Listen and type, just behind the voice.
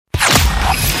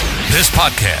This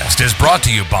podcast is brought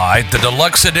to you by the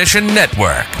Deluxe Edition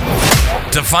Network.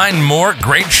 To find more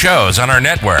great shows on our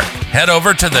network, head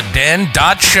over to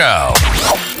theden.show.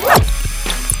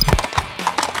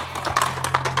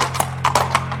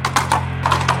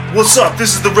 What's up?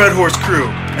 This is the Red Horse Crew,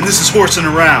 and this is Horsing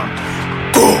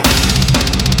Around. Boom!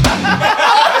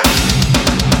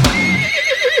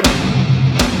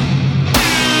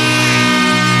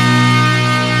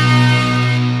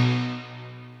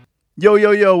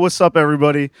 Yo, what's up,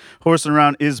 everybody? Horsing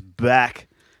Around is back.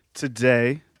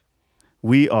 Today,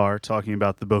 we are talking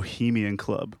about the Bohemian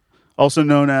Club, also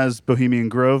known as Bohemian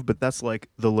Grove, but that's like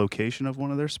the location of one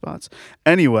of their spots.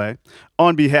 Anyway,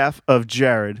 on behalf of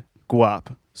Jared,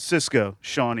 Guap, Cisco,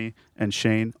 Shawnee, and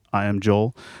Shane, I am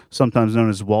Joel, sometimes known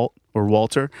as Walt or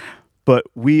Walter, but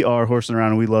we are Horsing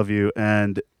Around and we love you,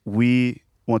 and we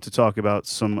want to talk about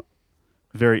some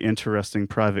very interesting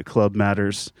private club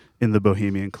matters in the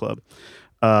Bohemian Club.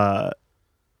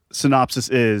 Synopsis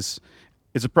is,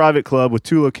 it's a private club with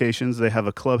two locations. They have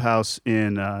a clubhouse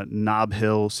in Nob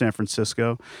Hill, San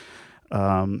Francisco,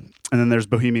 and then there's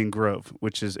Bohemian Grove,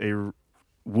 which is a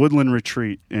woodland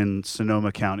retreat in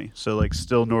Sonoma County, so like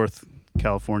still North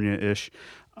California-ish,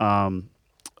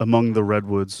 among the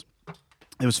redwoods.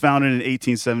 It was founded in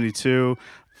 1872.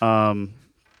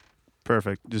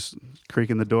 Perfect. Just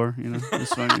creaking the door, you know.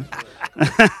 It's funny.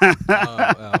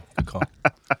 Good call.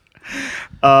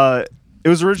 It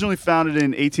was originally founded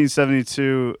in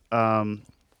 1872.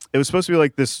 It was supposed to be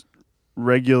like this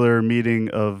regular meeting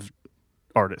of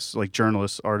artists, like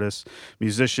journalists, artists,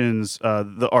 musicians,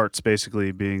 the arts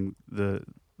basically being the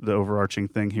overarching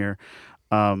thing here.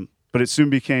 But it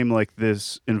soon became like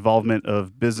this involvement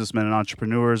of businessmen and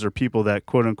entrepreneurs or people that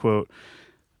quote unquote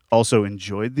also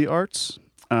enjoyed the arts.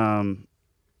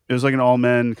 It was like an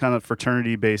all-men kind of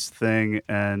fraternity-based thing,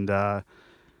 and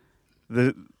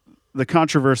the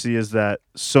controversy is that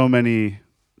so many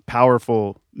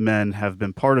powerful men have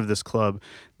been part of this club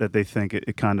that they think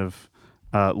it kind of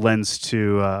lends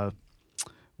to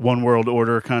one world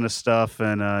order kind of stuff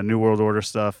and new world order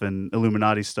stuff and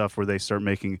Illuminati stuff, where they start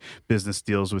making business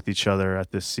deals with each other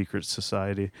at this secret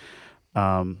society.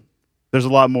 There's a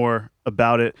lot more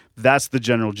about it. That's the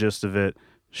general gist of it.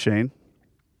 Shane,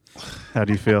 how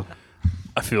do you feel?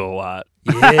 I feel a lot.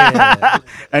 Yeah.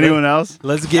 Anyone else?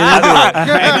 Let's get into it.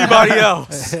 Anybody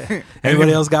else?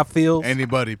 Anybody else got feels?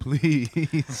 Anybody, please.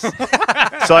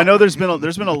 So I know there's been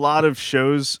a lot of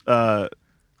shows,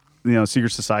 secret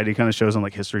society kind of shows on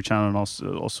like History Channel and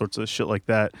all sorts of shit like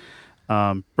that.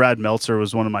 Brad Meltzer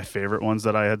was one of my favorite ones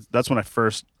that I had. That's when I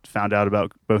first found out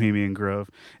about Bohemian Grove.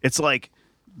 It's like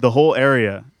the whole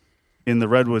area in the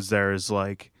redwoods there is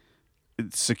like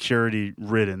security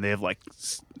ridden. They have like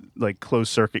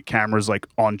closed circuit cameras like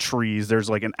on trees.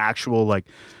 There's like an actual like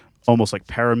almost like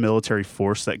paramilitary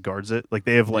force that guards it. Like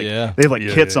they have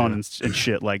kits on and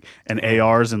shit, like, and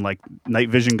ARs and like night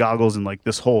vision goggles and like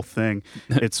this whole thing.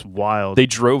 It's wild. They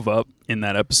drove up in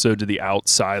that episode to the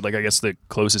outside, like I guess the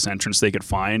closest entrance they could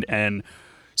find, and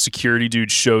security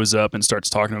dude shows up and starts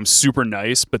talking to him, super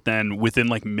nice, but then within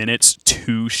like minutes,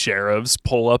 two sheriffs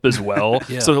pull up as well.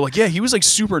 Yeah. So they're like, yeah, he was like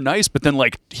super nice, but then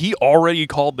like he already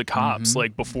called the cops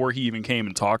like before he even came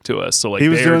and talked to us. So like he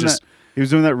was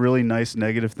doing that really nice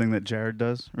negative thing that Jared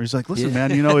does, where he's like, "Listen,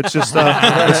 man, it's just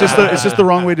it's just the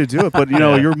wrong way to do it, but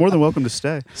you're more than welcome to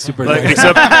stay." Super like, nice.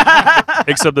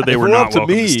 except that they were not welcome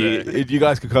to stay. If you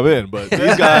guys could come in, but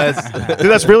these guys,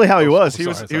 dude, that's really how he was. He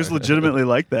Sorry. was legitimately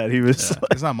like that. He was.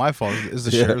 It's not my fault. It's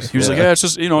the sheriff's He was fault. like, yeah, it's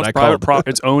just it's private.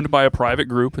 It's owned by a private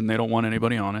group, and they don't want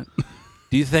anybody on it.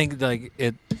 Do you think like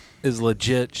it is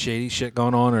legit shady shit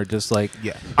going on, or just like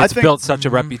I it's think built such a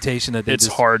reputation that it's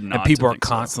hard not and people to are think so.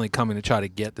 constantly coming to try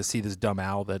to see this dumb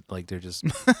owl that like they're just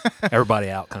everybody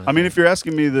out kind of I mean, thing. if you're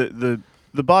asking me, the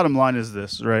bottom line is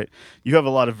this, right? You have a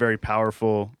lot of very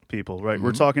powerful people, right?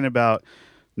 We're talking about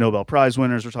Nobel Prize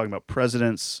winners. We're talking about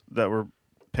presidents that were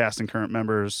past and current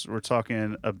members. We're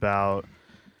talking about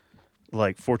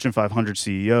like Fortune 500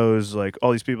 CEOs, like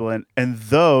all these people. And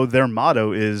though their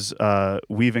motto is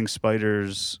weaving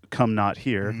spiders come not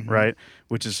here, right?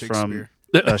 Which is from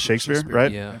Shakespeare, right?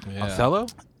 yeah. Othello?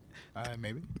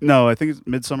 Maybe. No, I think it's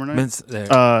Midsummer Night.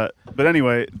 But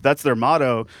anyway, that's their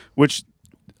motto, which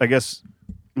I guess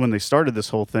when they started this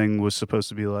whole thing was supposed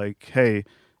to be like, hey,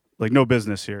 like no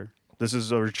business here. This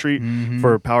is a retreat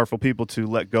for powerful people to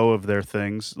let go of their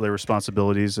things, their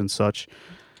responsibilities and such.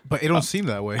 But it don't seem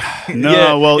that way.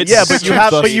 No, but you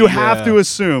have to Yeah.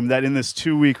 assume that in this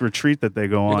 2-week retreat that they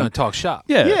go You're on. gonna talk shop.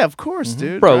 Yeah, of course,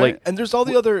 dude. Bro, right? like, and there's all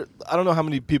the other. I don't know how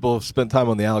many people have spent time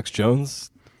on the Alex Jones.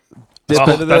 Oh, dip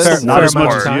into that's this. not as much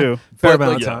amount as of time. you. Fair But,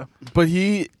 amount like, of time. But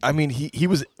he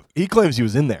was he claims he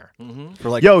was in there for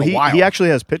like Yo, a while. he actually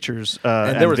has pictures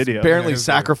and and there was video. apparently Yeah, it's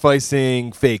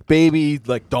sacrificing fake baby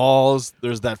like dolls.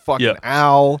 There's that fucking Yeah.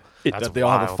 owl That's that they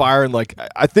all have a wild. fire, and like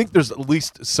I think there's at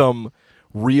least some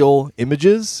real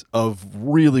images of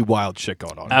really wild shit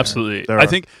going on. Absolutely. There I are.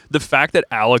 think the fact that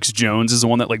Alex Jones is the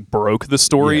one that like broke the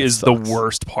story Yeah, it is sucks. the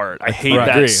worst part. I hate Right.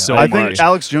 that Agree. so I much. think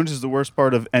Alex Jones is the worst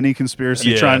part of any conspiracy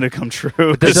Yeah. trying to come true.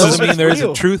 That This doesn't is mean there real.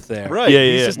 isn't truth there. Right. yeah,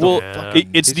 He's yeah. just a Well, fucking-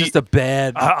 it's It's the just a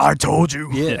bad. I told you.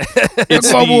 Yeah. it's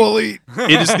Global the, elite.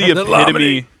 it is the The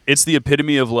epitome. It's the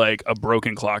epitome of like a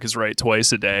broken clock is right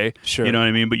twice a day. Sure. You know what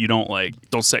I mean? But you don't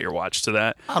set your watch to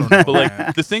that. I don't know. But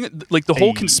like the thing, like the whole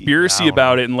Hey, conspiracy I don't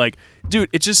about it, and like, dude,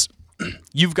 it just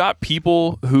you've got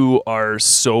people who are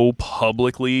so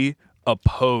publicly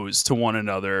opposed to one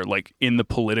another, like in the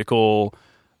political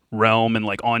realm and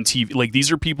like on TV. Like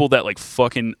these are people that like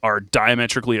fucking are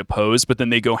diametrically opposed, but then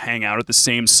they go hang out at the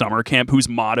same summer camp whose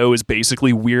motto is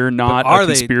basically "We're not are a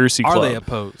conspiracy Are club." they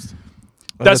opposed?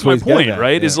 That's what my he's getting point, at,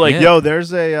 right? yeah. Is like, Yeah. Yo,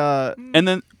 there's a and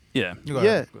then yeah. You go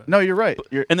ahead. yeah. No, you're right.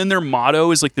 You're, And then their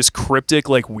motto is like this cryptic,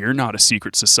 like "We're not a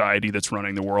secret society that's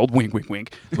running the world." Wink, wink,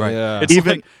 wink. Right. Yeah. It's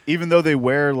even like, even though they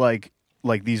wear like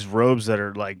these robes that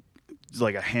are like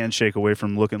a handshake away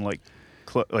from looking like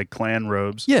like clan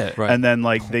robes. yeah, Right. And then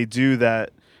like they do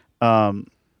that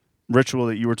ritual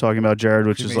that you were talking about, Jared,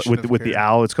 which is like, Cremation with of the care.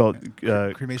 owl. It's called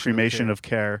Cremation of of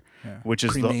care, Yeah. which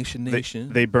is Cremation they,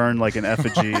 Nation. they burn like an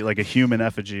effigy, like a human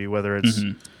effigy, whether it's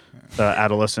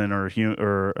adolescent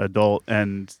or adult,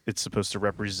 and it's supposed to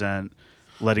represent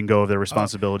letting go of their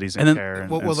responsibilities and and then- care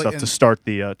and, well, and like, stuff and- to start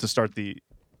the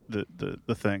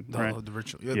thing, The, right? the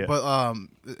ritual. Yeah, Yeah. But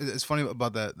it's funny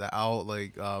about that the owl.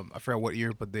 Like I forgot what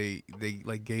year, but they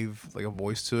like gave like a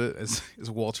voice to it. It's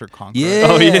Walter Cronkite. Yeah.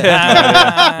 Oh, yeah.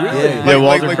 Yeah. Yeah,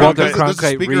 Walter Cronkite there's a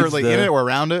Cronkite speaker reads like the- in it or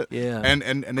around it. Yeah. And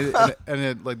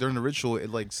it like during the ritual, it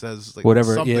like says like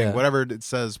Whatever, something, yeah. whatever it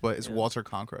says, but it's Walter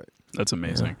Cronkite. That's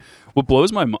amazing. What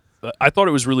blows my I thought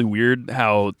it was really weird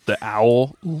how the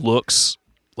owl looks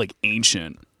like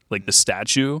ancient, like the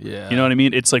statue. Yeah. You know what I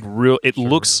mean? It's like real. It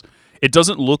looks. It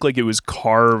doesn't look like it was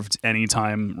carved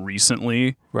anytime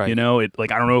recently. Right. You know, it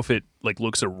like I don't know if it like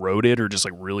looks eroded or just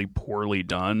like really poorly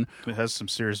done. It has some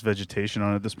serious vegetation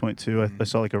on it at this point too. I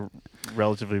saw like a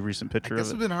relatively recent I picture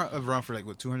guess of it's it. been around for like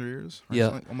what 200 years. Or Yeah.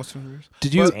 something? Almost 200 years.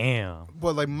 Did you? Damn.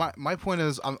 But like my point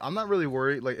is, I'm not really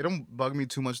worried. Like it don't bug me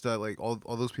too much that like all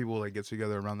those people like get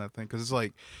together around that thing, because it's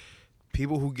like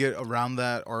people who get around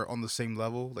that are on the same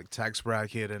level, like tax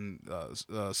bracket and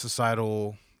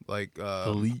societal like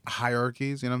Elite.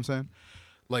 hierarchies. You know what I'm saying?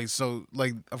 Like so,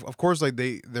 like of course, like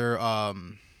their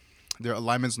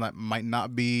alignments might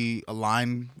not be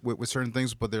aligned with certain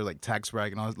things, but they're like tax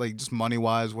bracket and all, like just money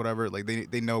wise, whatever. Like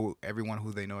they know everyone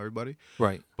who they know everybody.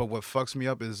 Right. But what fucks me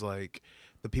up is like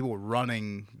the people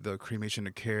running the cremation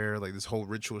to care, like this whole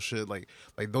ritual shit, like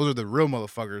those are the real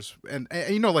motherfuckers. And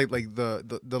you know, like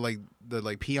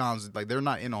the peons, like they're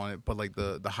not in on it, but like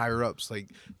the higher ups like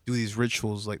do these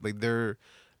rituals, like they're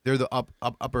the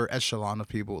upper echelon of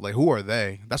people. Like who are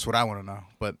they? That's what I want to know.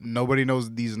 But nobody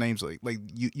knows these names. Like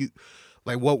you.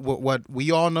 Like what we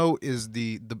all know is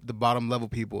the bottom level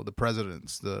people, the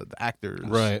presidents, the actors.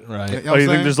 Right. You know Oh, what you I'm think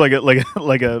saying? there's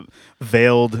like a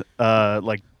veiled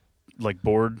like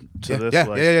board to this? Yeah,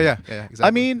 like, yeah, exactly.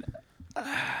 I mean,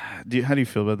 how do you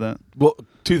feel about that? Well,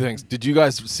 two things. Did you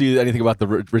guys see anything about the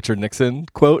Richard Nixon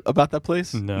quote about that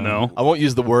place? No. I won't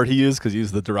use the word he used because he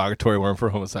used the derogatory word for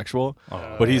homosexual.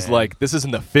 But he's like, this is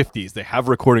in the 50s. They have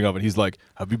a recording of it. He's like,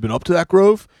 have you been up to that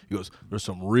grove? He goes, there's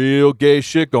some real gay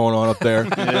shit going on up there.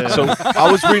 So I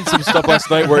was reading some stuff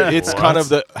last night where it's kind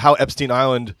of how Epstein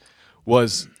Island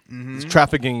was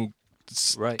trafficking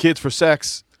Right. kids for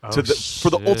sex Oh, for the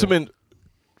shit. ultimate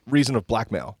reason of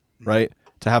blackmail, right?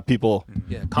 To have people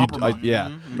Yeah.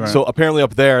 yeah. Right. So apparently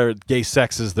up there, gay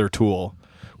sex is their tool.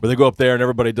 Where they go up there and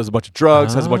everybody does a bunch of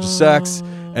drugs, has a bunch of sex,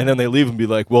 and then they leave and be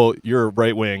like, "Well, you're a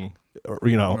right wing,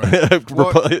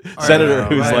 senator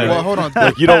who's right. like, Well, hold on.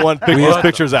 like, you don't want those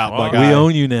pictures out, my guy." We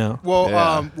own you now. Well,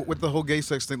 Yeah. with the whole gay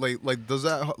sex thing, like does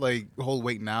that like hold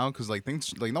weight now? Because like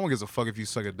things like no one gives a fuck if you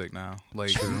suck a dick now.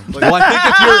 Like, Well, I think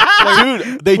if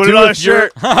you're, dude, they Put do it on a if you're,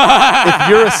 shirt.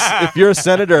 if you're a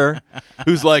senator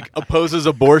who's like opposes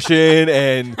abortion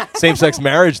and same-sex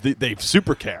marriage, they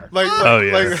super care. like Oh,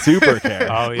 yeah. like, Super care.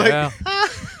 Oh yeah.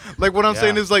 Like what I'm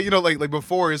saying Yeah. is like like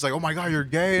before it's like, oh my god, you're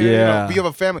gay. Yeah. You have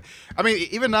a family. I mean,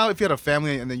 even now, if you had a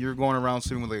family and then you're going around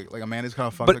sleeping with like a man, it's kind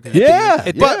of fucked But up.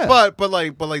 Yeah, But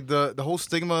the whole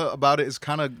stigma about it is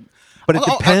kind of. But it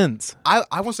depends.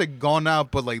 I won't say gone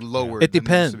out, but like lower. It than it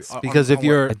used to be. depends because if what?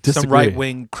 you're some disagree.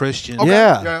 right-wing Christian, Okay.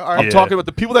 Yeah, Yeah, all right. I'm Yeah. talking about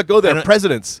the people that go there, And-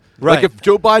 presidents. Right. Like if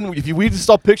Joe Biden, if we just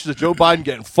saw pictures of Joe Biden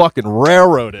getting fucking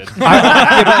railroaded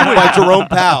by Jerome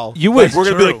Powell, You would- like, we're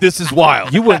gonna be like, this is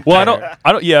wild. you wouldn't. Well, care.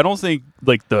 I don't think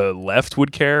like the left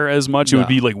would care as much. It would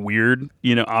be like weird,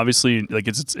 obviously like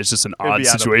it's just an odd be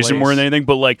out of situation more place. than anything.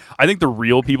 But like I think the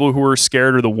real people who are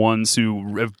scared are the ones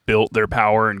who have built their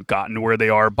power and gotten to where they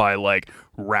are by like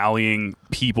rallying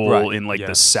people Right. in like the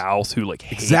Yes. South who like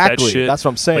hate Exactly. that shit. That's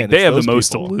what I'm saying. Like, they It's have the those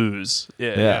most people. to lose.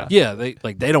 Yeah. Yeah, they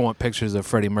don't want pictures of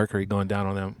Freddie Mercury going down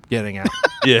on them, getting out.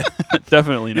 Yeah,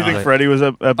 definitely You not. think Freddie was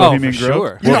at Oh, Bohemian for Grove?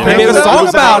 sure. You know, He made a Bohemian song Rhapsody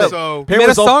about it. so- He made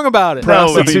a song about it.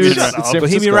 Prostitutes No, in San Bohemian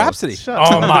Francisco. Rhapsody. Shut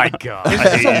Oh up. my god. I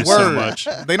hate That's you a so word. much.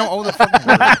 They don't own the fucking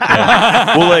word.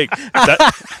 Well, like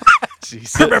that.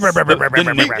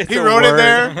 He wrote it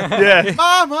there. Yeah.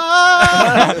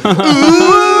 Mama.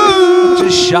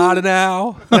 Just shot it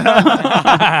out.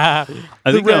 I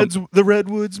think The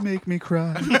redwoods make me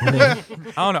cry. I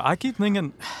don't know. I keep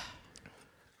thinking,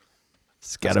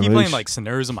 I keep playing like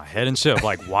scenarios in my head and shit of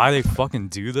like why they fucking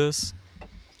do this.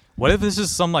 What if it's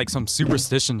just some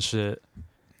superstition shit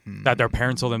that their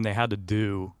parents told them they had to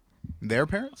do? Their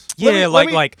parents? Yeah, Let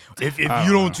me- like if you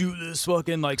don't do this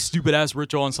fucking like stupid ass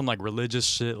ritual on some like religious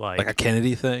shit, Like a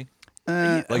Kennedy thing.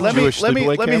 Like let Jewish me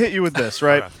sleepaway let me camp? hit you with this,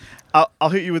 right? I'll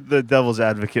hit you with the devil's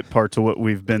advocate part to what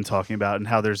we've been talking about and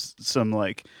how there's some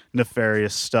like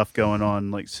nefarious stuff going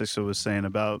on, like Sixo was saying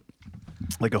about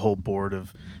like a whole board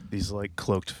of these like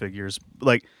cloaked figures.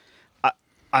 Like I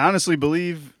honestly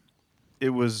believe it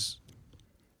was,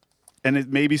 and it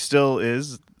maybe still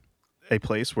is, a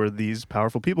place where these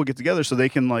powerful people get together so they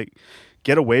can like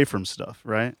get away from stuff,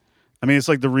 right? I mean, it's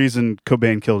like the reason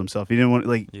Cobain killed himself. He didn't want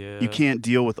Yeah. you can't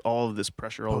deal with all of this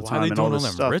pressure all But the why time are they and all doing all this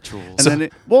them stuff. rituals? And then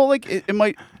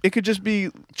it could just be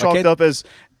chalked it- up as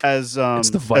the as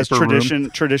Viper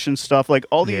tradition stuff. Like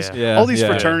all these Yeah. all these Yeah.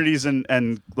 fraternities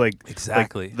and like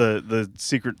Exactly. like the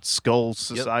secret skull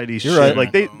society You're shit. right.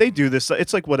 Like they do this.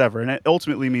 It's like whatever, and it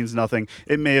ultimately means nothing.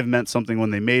 It may have meant something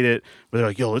when they made it, but they're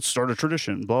like, yo, let's start a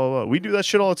tradition. Blah blah. Blah. We do that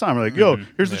shit all the time. We're like, yo,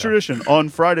 here's the tradition. On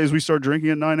Fridays we start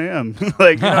drinking at 9 a.m.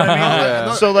 Like, you know what I mean?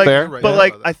 Yeah. So like, Fair. but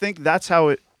like, I think that's how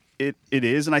it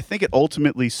is, and I think it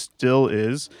ultimately still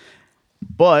is.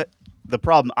 But the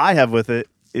problem I have with it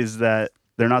is that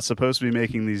they're not supposed to be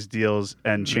making these deals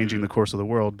and changing the course of the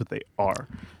world, but they are.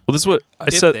 Well, this is what I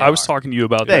If said. they I was are. talking to you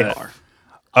about They that. are.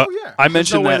 Oh, yeah. I There's no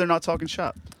mentioned way that. they're not talking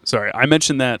shop. Sorry, I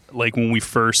mentioned that like when we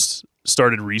first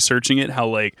started researching it, how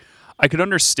like I could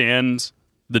understand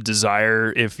the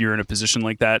desire if you're in a position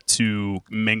like that to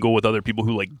mingle with other people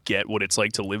who like get what it's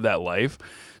like to live that life.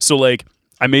 So like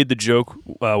I made the joke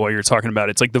while you were talking about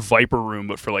it. It's like the Viper Room,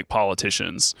 but for like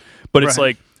politicians. But it's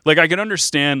Right. like I can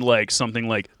understand like something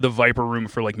like the Viper Room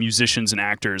for like musicians and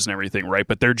actors and everything, right?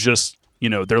 But they're just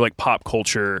they're like pop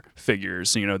culture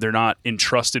figures. They're not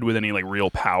entrusted with any like real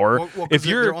power. Well, 'cause if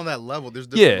they're you're on that level, there's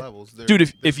different Yeah. levels. Dude,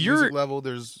 if there's you're- music level,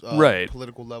 there's Right.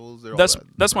 political levels.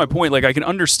 that's my point. Like I can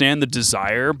understand the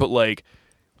desire, but like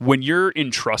when you're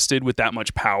entrusted with that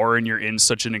much power and you're in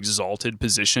such an exalted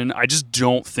position, I just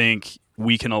don't think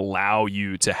we can allow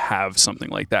you to have something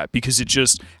like that, because it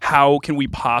just, how can we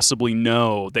possibly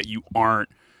know that you aren't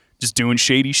just doing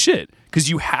shady shit? Because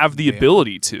you have the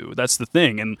ability to. That's the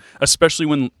thing. And especially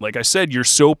when, like I said, you're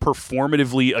so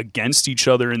performatively against each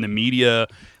other in the media,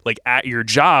 like at your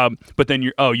job, but then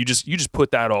you just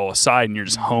put that all aside and you're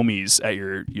just homies at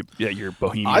your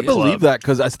bohemian I believe club. that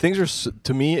because as things are,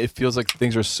 to me, it feels like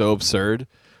things are so absurd.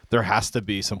 There has to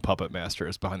be some puppet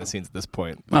masters behind the scenes at this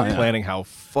point, planning how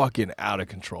fucking out of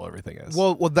control everything is.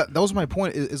 Well, that was my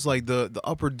point. Is like the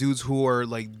upper dudes who are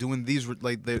like doing these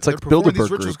like they're It's like performing these Bilderberg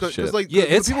rituals group shit. because like Yeah,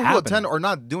 the it's people who happening. attend are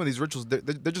not doing these rituals. They're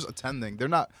just attending. They're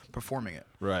not performing it.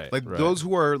 Right, Like right. those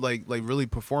who are like really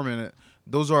performing it.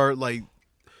 Those are like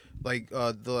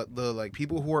the like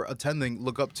people who are attending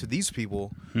look up to these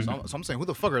people. So I'm saying, who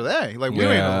the fuck are they? Like we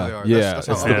don't even know who they are. Yeah, That's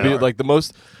it's how the they be- are. like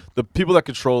the people that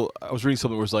control. I was reading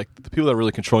something where it was like the people that are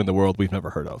really controlling the world we've never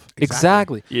heard of.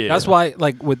 Exactly. Yeah. That's why,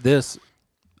 like with this,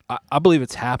 I believe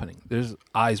it's happening. There's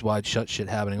eyes wide shut shit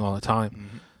happening all the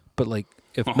time. But like,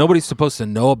 if nobody's supposed to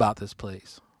know about this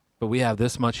place, but we have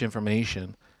this much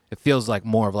information, it feels like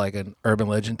more of like an urban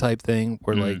legend type thing,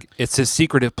 where like it's a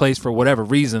secretive place for whatever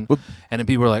reason, and then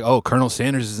people are like, "Oh, Colonel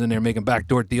Sanders is in there making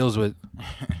backdoor deals with."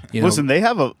 You know, Listen, they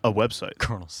have a website.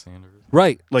 Colonel Sanders.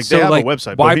 Right. Like So, they have like, a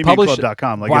website, why publish it?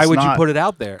 bohemianclub.com. Like Why it's would not, you put it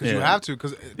out there? Because you Yeah. have to.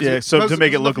 Cause so to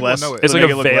make it look less. It's like make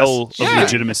a it look veil less- of Yeah.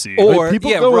 legitimacy. Or- Like,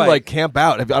 people yeah, go right. and like camp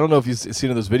out. I don't know if you've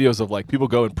seen those videos of like people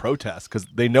go and protest because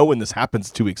they know when this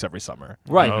happens 2 weeks every summer.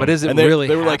 Right. But is it And they, really?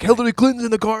 they were like happening? Hillary Clinton's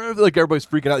in the car. Like everybody's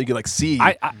freaking out. You can like see,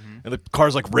 I and the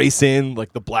cars like race in,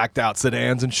 like the blacked out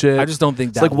sedans and shit. I just don't think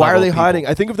It's that. like, why are level they of people- hiding?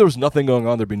 I think if there was nothing going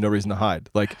on, there'd be no reason to hide.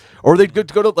 Like, or they'd go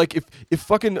to like if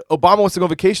fucking Obama wants to go on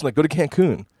vacation, like go to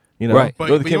Cancun. You know, Right. go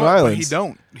to the you Cayman know what? But Islands. he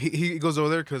don't. He goes over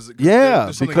there because Yeah,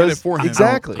 there's something in it because for him.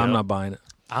 exactly. I'm not buying it.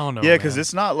 I don't know. Yeah, because man.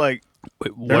 it's not like Wait,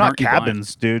 they're what not aren't you buying?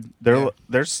 cabins, dude.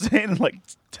 They're staying in like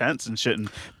tents and shit and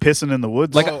pissing in the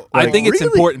woods. Like, Oh, I like, think it's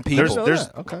really? important people.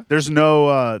 Okay. there's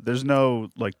no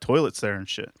like toilets there and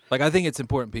shit. Like, I think it's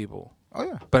important people, Oh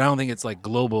yeah. but I don't think it's like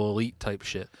global elite type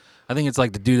shit. I think it's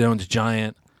like the dude that owns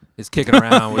Giant is kicking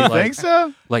around with You like think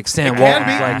so? like Sam It can Walton's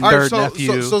be. like All right, third so-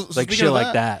 nephew, so like speaking shit of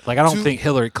like that, that. Like, I don't to- think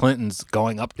Hillary Clinton's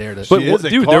going up there to. But She what- is a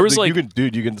dude, car- there was, like-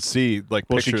 you can see like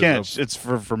Well, she pictures can't. of. It's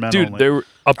for men Dude, only. there were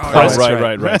a Oh,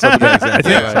 president. Right. Something like that.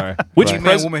 Yeah. Sorry. Which Right.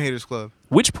 Man, Woman Haters Club.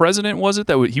 Which president was it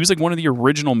that he was like one of the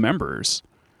original members?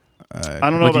 I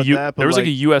don't know Like about that, but there was like a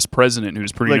U.S. president who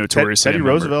was pretty like notorious. Teddy a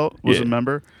member. Roosevelt was Yeah. a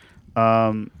member.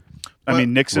 I But-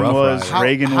 mean, Nixon Rough was, Rider.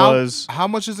 Reagan was. How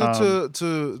much is it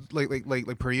to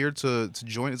like per year to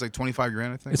join? It's like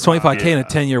 $25,000, I think. It's 25K in a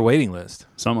 10-year waiting list.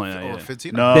 Something like that. or Yeah.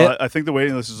 15. No, They- I think the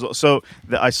waiting list is so.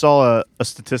 I saw a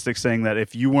statistic saying that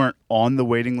if you weren't on the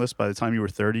waiting list by the time you were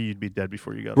 30, you'd be dead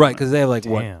before you got Right, on it. because they have like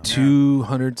Damn. what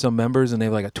 200 some members, and they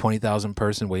have like a 20,000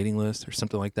 person waiting list or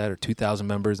something like that, or 2,000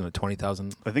 members and a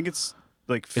 20,000 I think it's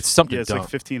like It's something Yeah, it's dumb. like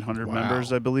 1,500 Wow.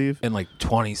 members, I believe. and like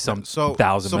 20 some So-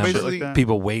 thousand so members. basically, Like that.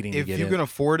 People waiting to If get you in. can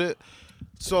afford it,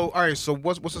 so all right. So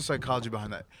what's the psychology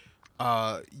behind that?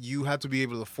 You have to be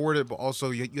able to afford it, but also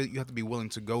you have to be willing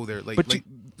to go there. Like, But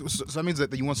so that means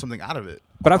that you want something out of it.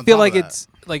 But I on feel top like of that. it's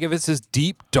like if it's this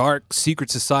deep, dark, secret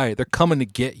society, they're coming to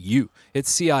get you. It's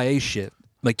CIA shit.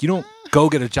 Like you don't go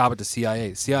get a job at the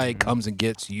CIA. CIA comes and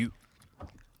gets you.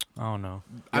 I don't know.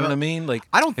 You know what I mean? Like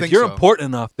I don't if think you're so. important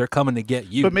enough, they're coming to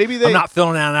get you. But maybe I'm they- not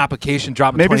filling out an application,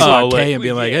 dropping Maybe- 25K Oh, like- and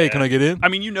being like, "Hey, can I get in?" I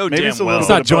mean, you know Maybe damn it's a well. little It's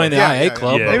not bit of joining the both. IA Yeah,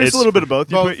 club. yeah. Maybe it's a it's- little bit of both.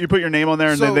 both. You put your name on there,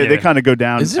 and So- then they Yeah. kind of go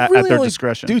down Is it at really their only,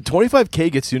 discretion. Dude, 25K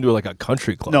gets you into like a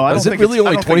country club. No, I don't Is it think really it's- I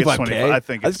only don't think it's 25K? 25. I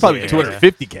think It's it's probably yeah.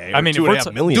 250K. I mean, if two we're and a half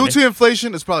t- million. due to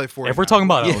inflation, it's probably 40. If we're talking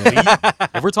about elite,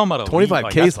 if we're talking about elite, 25K like,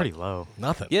 is that's like- pretty low.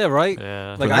 nothing. Yeah, right.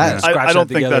 Yeah. Like For I that. can scratch I that don't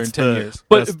think together that's in 10 the, years.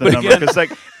 that's the number because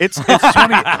like it's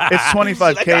 20 it's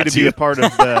 25K to be a part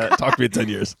of the Talk to me in 10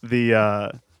 years.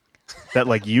 that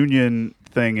like union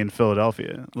thing in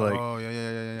Philadelphia. Like Oh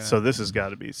yeah. so this has got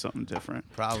to be something different.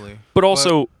 Probably. But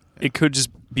also, it could just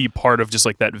be part of just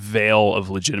like that veil of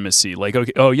legitimacy. Like,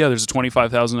 okay, oh yeah, there's a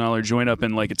 $25,000 join up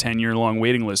in like a 10-year long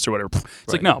waiting list or whatever.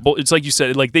 It's like no, but it's like you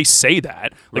said, like they say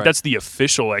that, like Right. that's the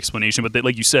official explanation. But they,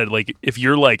 like you said, like if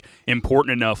you're like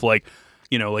important enough, like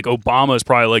you know, like Obama is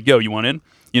probably like, yo, you want in?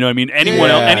 You know what I mean? Anyone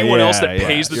else that yeah,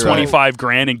 pays the you're right. 25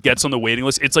 grand and gets on the waiting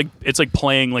list, it's like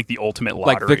playing like the ultimate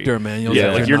lottery. Like Victor Emmanuel. Yeah,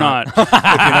 if like you're not. if you're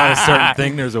not a certain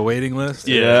thing, there's a waiting list.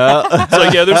 Yeah. It's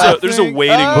like yeah, there's a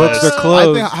waiting Books list. are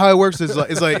closed. I think how it works is like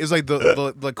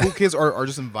the cool kids are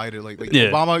just invited. Like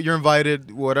Yeah. Obama, you're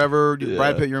invited. Whatever,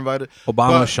 Brad Pitt, you're invited.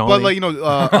 Obama, but, Shawnee. but like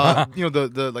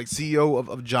the like CEO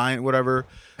of Giant, whatever.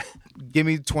 Give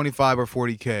me 25 or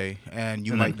 40K, and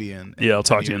you might be in. Yeah, I'll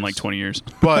talk 10 to you in like years. 20 years.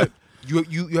 But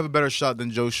you have a better shot than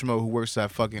Joe Schmo who works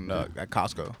at fucking at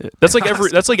Costco.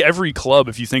 That's like every club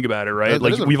if you think about it, right? That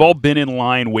Like is a- we've all been in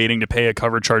line waiting to pay a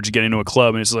cover charge to get into a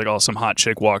club, and it's like, oh, some hot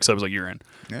chick walks up, it's like you're in.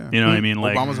 Yeah. You know what I mean?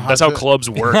 Like Obama's a hot that's how chick. clubs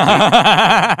work.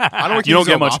 I don't you don't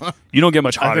get Obama. much. You don't get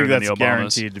much I hotter think than that's the Obamas.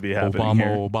 guaranteed to be happening here.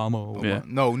 Obama. Yeah.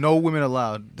 No women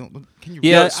allowed. Can you?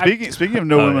 Yeah, Speaking of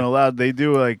no Oh, women yeah. allowed, they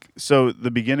do like so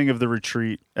the beginning of the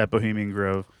retreat at Bohemian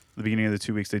Grove. The beginning of the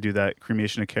 2 weeks, they do that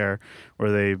cremation of care, where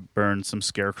they burn some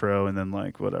scarecrow and then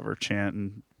like whatever chant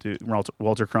and do.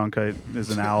 Walter Cronkite is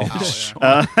an owl,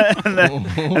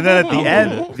 and then at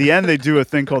the end they do a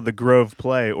thing called the Grove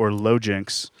Play or Low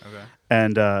Jinks, Okay.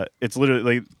 and it's literally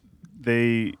like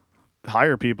they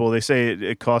hire people. They say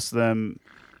it costs them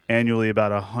annually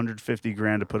about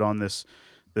 $150,000 to put on this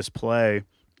play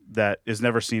that is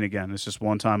never seen again. It's just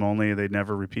one time only. They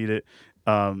never repeat it.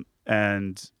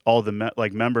 And all the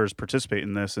members participate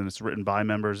in this, and it's written by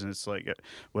members, and it's like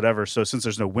whatever. So since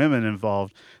there's no women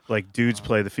involved, like dudes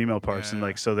play the female parts, and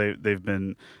like so they've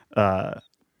been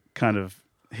kind of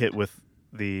hit with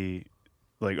the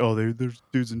like, oh, there's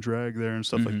dudes in drag there and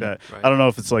stuff like that. Right. I don't know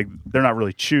if it's like they're not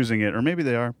really choosing it, or maybe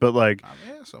they are, but like,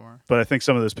 Yeah, somewhere. but I think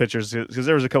some of those pictures, because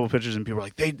there was a couple pictures and people were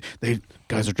like, they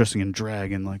guys are dressing in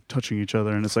drag and like touching each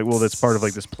other, and it's like, well, that's part of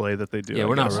like this play that they do. Yeah, I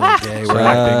we're not guess. really gay. We're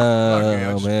acting.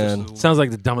 Oh man. Sounds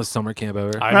like the dumbest summer camp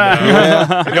ever.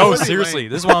 I know. Yo, Really seriously,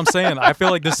 this is what I'm saying. I feel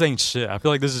like this ain't shit. I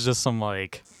feel like this is just some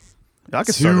like I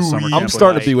could start a summer camp I'm with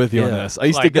starting that. to be with you on Yeah. this. I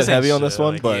used Like, to get this ain't heavy on shit, this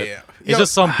one, like, but it's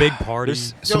just some big party.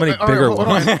 So many all right, bigger hold on.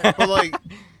 ones. But like,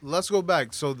 let's go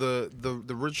back. So the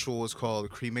ritual is called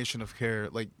cremation of care.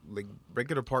 Like break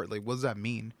it apart. Like, what does that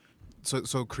mean?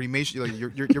 So cremation, like you're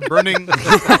burning. No, for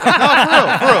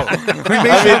real.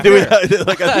 Cremation. I mean,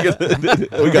 I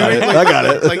think we got it. I got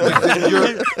it. Like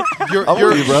I'm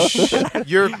with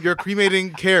you, bro. you're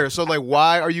cremating care. So like,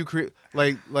 why are you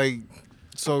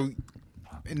so?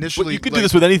 Initially, Well, you could like, do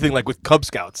this with anything, like with Cub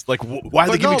Scouts. Like, why are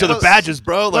they But giving no, each other but- badges,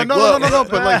 bro? Like, whoa. no.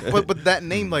 But like, but that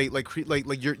name, like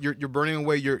you're burning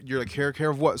away your like care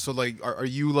of what? So like, are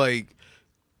you like,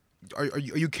 are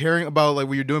you caring about like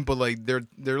what you're doing? But like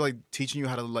they're like teaching you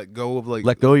how to let go of like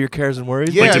Let go of your cares and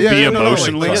worries. Yeah, Like to be no, like-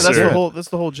 emotionless. Yeah, that's or- that's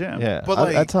the whole jam. yeah. But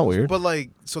like, that's not weird. But like,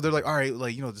 so they're like, all right,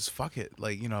 like just fuck it,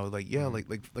 like like yeah, like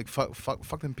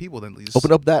fuck them people. Then just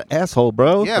Open up that asshole,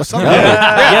 bro. Yeah, Let's something. go.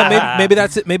 Yeah, maybe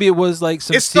that's it. Maybe it was like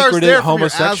some It starts secretive there from your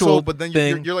homosexual asshole, but then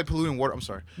thing. you're like polluting water. I'm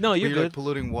sorry. No, you're But good. like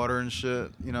polluting water and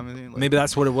shit. You know what I mean? Like, Maybe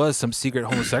that's what it was, some secret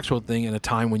homosexual thing in a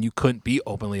time when you couldn't be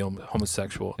openly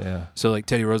homosexual. Yeah. So like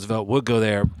Teddy Roosevelt would go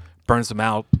there, burn some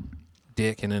out,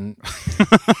 dick, and then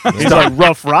He's like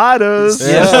Rough Riders.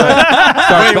 wait.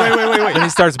 Then he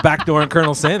starts backdooring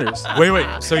Colonel Sanders. Wait.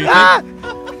 So you think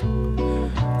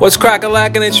What's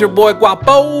crackalackin'? It's your boy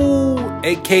Guapo,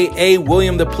 aka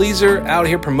William the Pleaser, out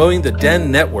here promoting the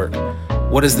Den Network.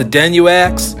 What is the Den, you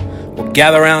ask? Well,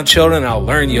 gather around, children, and I'll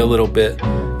learn you a little bit.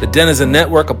 The Den is a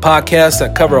network of podcasts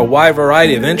that cover a wide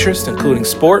variety of interests, including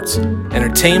sports,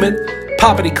 entertainment,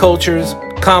 poppity cultures,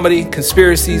 comedy,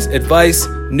 conspiracies, advice,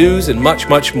 news, and much,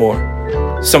 much more.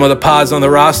 Some of the pods on the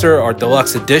roster are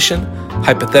Deluxe Edition,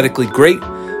 Hypothetically Great,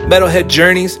 Metalhead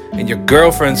Journeys, and your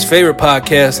girlfriend's favorite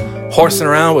podcast, Horsing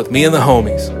Around with Me and the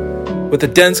Homies. With the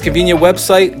Den's convenient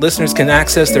website, listeners can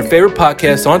access their favorite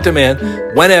podcasts on demand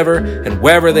whenever and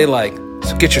wherever they like.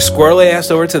 So get your squirrely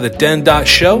ass over to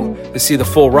theden.show to see the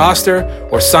full roster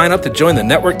or sign up to join the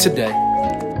network today.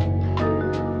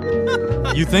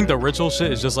 you think the ritual shit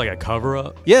is just like a cover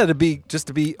up? Yeah, to be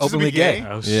openly gay?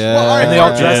 Oh, shit. Yeah. Well, all right, And they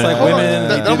all Yeah. dress like Hold on. women.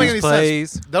 That They don't do make these any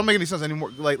plays. sense. That don't make any sense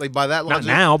anymore. Like by that Not logic.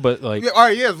 now, but like Yeah, all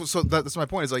right, yeah. So that's my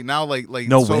point. Is like now, like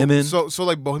No so, women. So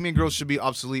like Bohemian Girls should be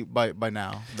obsolete by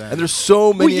now. Then. And there's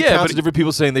so many yeah, accounts but- of different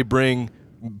people saying they bring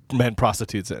men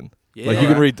prostitutes in. Like Yeah. you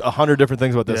can read 100 different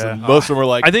things about this, Yeah. and most of them are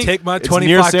like, I think take my it's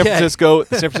near 25K. San Francisco.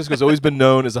 San Francisco's always been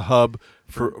known as a hub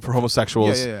for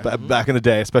homosexuals. Yeah, yeah. Back in the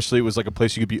day, especially, it was like a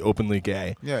place you could be openly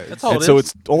gay. yeah, That's all And it so is.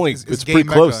 it's only It's it's gay pretty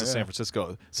close Mecca, to yeah. San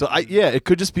Francisco. So it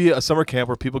could just be a summer camp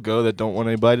where people go that don't want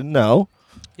anybody to know.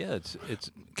 yeah, it's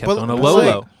kept But- on a but low like-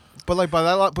 low. But like by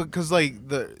that lot, because like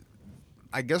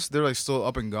I guess they're like still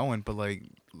up and going. But like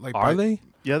Are by- they?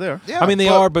 Yeah, they are. Yeah, I mean, they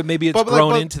but- are, but maybe it's but, like,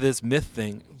 grown but- into this myth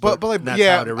thing. but, like, that's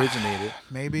yeah. how it originated.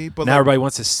 maybe. But Now like, everybody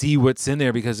wants to see what's in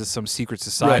there because it's some secret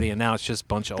society, Right. and now it's just a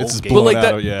bunch of It's old just gays. But like Blown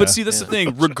that, out, yeah. but see, that's Yeah. the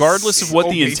thing. Regardless of what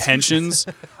the Okay. intentions,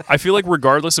 I feel like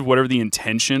regardless of whatever the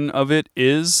intention of it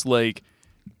is, like,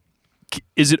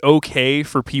 is it okay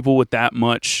for people with that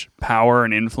much power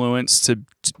and influence to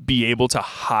be able to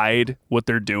hide what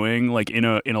they're doing, like in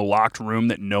a locked room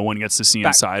that no one gets to see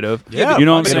inside of? Yeah, you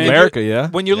know what I'm but In saying? America, yeah.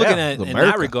 When you're looking Yeah, at it's in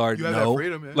America. that regard, You have that no,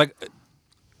 freedom, yeah. like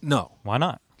no, Why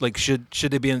not? like should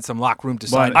they be in some locked room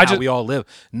deciding I how just- we all live?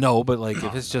 No, but like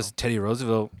if it's just Teddy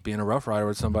Roosevelt being a Rough Rider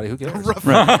with somebody, who cares?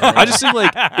 I just think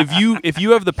like if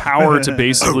you have the power to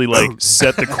basically like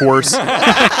set the course.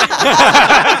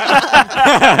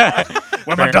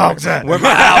 Where my dogs at? Where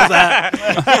my house at?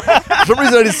 For some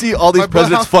reason, I just see all these My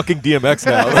presidents bro- fucking DMX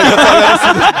now.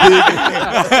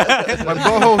 my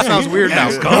boho sounds weird now.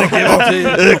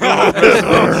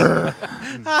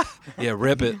 Yeah,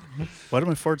 rip it. Why do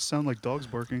my farts sound like dogs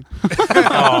barking?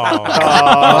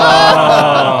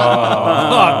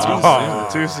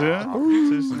 Too soon?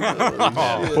 Too soon?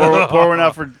 Pour one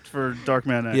out for Dark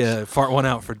Man X. Yeah, fart one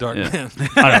out for Dark Yeah. Man.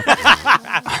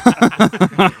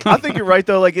 I think you're right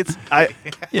though. Like it's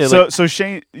Yeah, so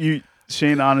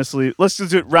Shane, honestly, let's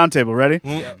just do it round table. Ready?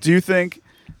 Do you think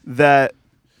that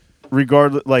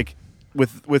regardless, like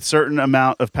with certain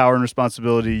amount of power and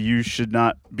responsibility, you should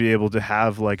not be able to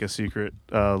have like a secret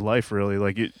life? Really,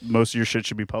 like most of your shit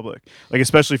should be public. Like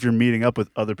especially if you're meeting up with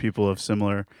other people of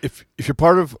similar. if you're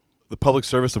part of the public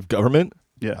service of government,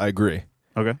 Yeah. I agree.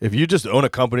 Okay. If you just own a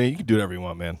company, you can do whatever you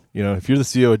want, man. You know, if you're the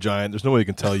CEO of Giant, there's nobody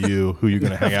can tell you who you're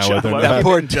going to hang out with. Or That not.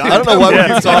 poor I don't know why we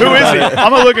keep talking Who is about he? it.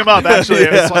 I'm gonna look him up actually,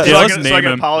 so let's I name can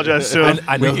him. apologize to him.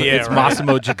 I know Yeah, it's right.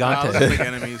 Massimo I was Gigante. big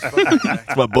enemies. Fuck that guy.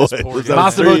 It's my boy. Lives down the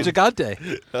Massimo street.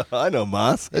 Gigante. I know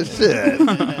Moss. Shit. I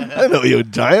didn't know you were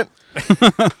Giant.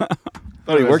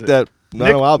 Thought he worked at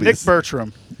Nick, Nano Nick Albies.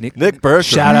 Bertram. Nick Bertram.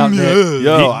 Shout out Nick.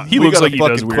 Yo, He we looks got a like he does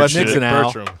fucking weird question. shit. Nick's an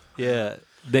owl. Bertram. Yeah,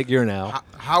 Nick, you're an owl.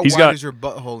 How He's wide got- is your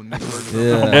butthole, Nick?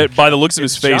 Yeah. By the looks of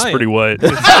his It's face, giant. pretty wet.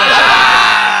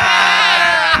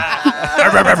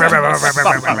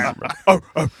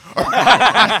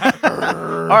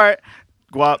 All right,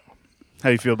 Guap. How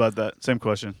do you feel about that? Same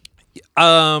question.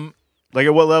 Like,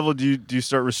 at what level do you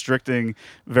start restricting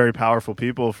very powerful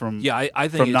people from Yeah, I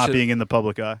think from it not should, being in the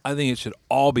public eye? I think it should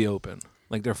all be open,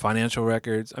 like their financial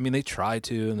records. I mean, they try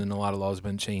to, and then a lot of laws have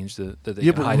been changed that they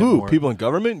Yeah, can but hide it who? more. People in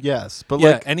government? Yes. But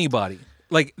yeah, like, anybody.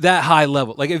 Like that high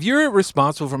level. Like if you're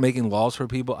responsible for making laws for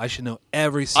people, I should know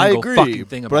every I single agree. fucking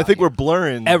thing about But I think you. we're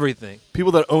blurring. everything.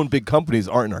 People that own big companies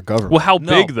aren't in our government. Well, how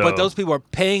No, big though? but those people are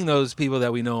paying those people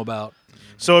that we know about.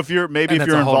 So if you're And if that's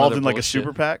you're a whole involved nother in like a bullshit.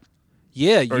 super PAC,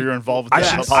 Yeah, or you're involved with I a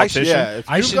should- politician, Yeah, if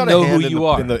I you've should got a know hand who in you the,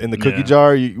 are. in the cookie Yeah.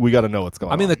 jar. We got to know what's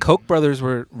going on. I mean, the Koch brothers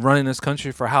were running this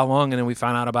country for how long, and then we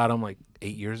found out about them like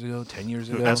 8 years ago, 10 years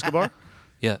ago. Escobar.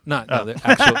 Yeah, no, the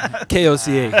actual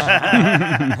KOCH.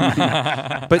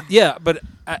 but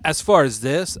as far as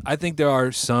this, I think there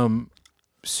are some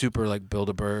super like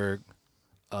Bilderberg.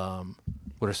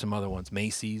 What are some other ones?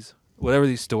 Macy's, whatever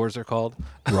these stores are called.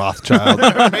 Rothschild,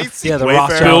 Yeah, the Wayfair.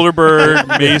 Rothschild,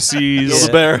 Bilderberg, Macy's,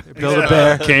 Build-A-Bear.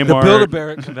 Build-A-Bear, the Kmart.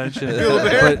 Build-A-Bear convention.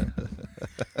 But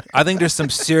I think there's some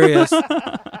serious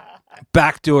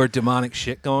backdoor demonic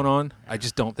shit going on. I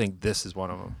just don't think this is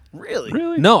one of them. Really?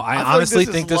 No, I feel like honestly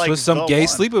this think is this like was some the gay one.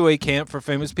 sleepaway camp for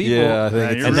famous people. Yeah, I think Yeah,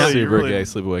 it's you're a really- super you're really- gay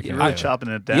sleepaway You're camp. really chopping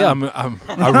it down. Yeah,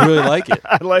 I really like it.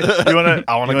 I like. You want to?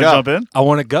 I want to go. jump in. I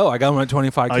want to go. I got my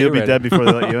 25K Oh, you'll be ready. dead before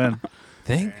they let you in.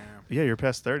 Think? Yeah, you're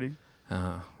past 30.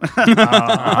 Oh.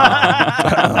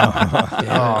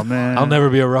 Oh man. I'll never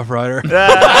be a Rough Rider. Hell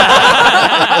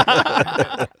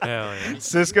yeah.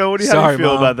 Cisco, how do you Sorry, feel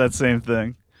Mom. about that same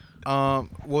thing?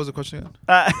 What was the question again?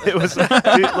 It was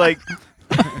dude, like,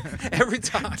 Every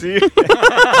time. do you feel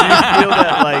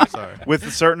that like Sorry. with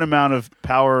a certain amount of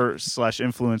power /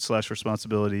 influence /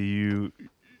 responsibility, you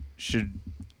should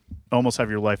almost have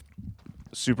your life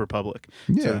super public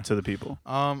Yeah. to the people?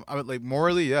 I mean, like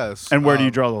morally, yes. And where do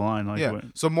you draw the line? Like, Yeah. what-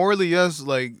 So morally, yes.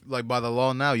 Like by the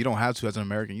law now, you don't have to as an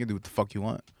American. You can do what the fuck you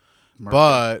want.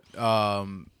 But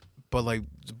like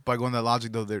by going that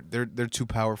logic though, they're too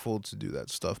powerful to do that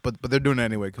stuff. But they're doing it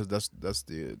anyway because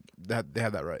they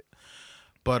have that right.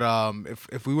 But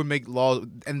if we would make laws,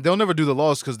 and they'll never do the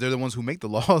laws because they're the ones who make the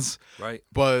laws. Right.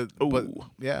 But Ooh.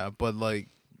 yeah, but like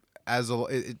as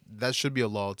that should be a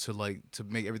law to make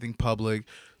everything public,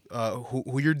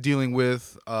 who you're dealing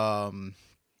with,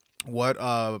 what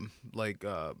like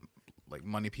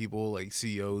money people, like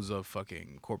CEOs of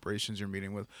fucking corporations you're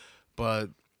meeting with, but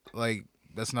like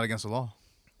that's not against the law.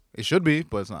 It should be,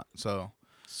 but it's not. So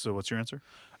So what's your answer?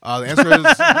 the answer is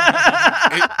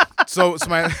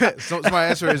my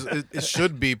answer is it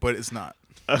should be, but it's not.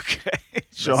 Okay,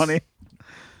 Shawnee.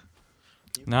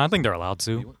 No, I think they're allowed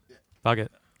to. Fuck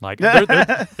it. Like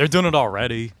they're doing it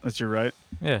already. That's your right.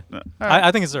 Yeah, No.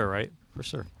 I think it's their right for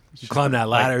sure. You climb that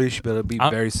ladder, you should be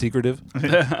I'm- very secretive.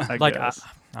 I Like guess.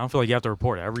 I don't feel like you have to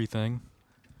report everything.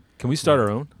 Can we start our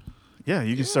own? Yeah,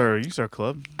 you can start. A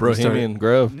club. Bohemian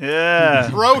Grove. Yeah,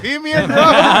 Bohemian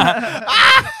Grove.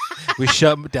 We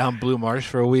shut down Blue Marsh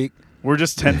for a week. we're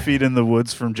just 10 feet in the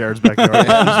woods from Jared's backyard. Just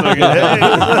fucking,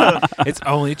 hey. It's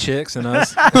only chicks and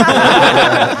us.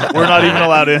 We're not even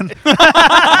allowed in.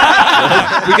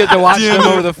 We get to watch them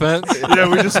over the fence. Yeah,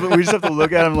 we just have to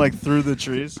look at him like through the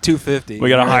trees. 250. We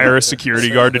gotta hire a security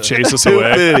guard to chase us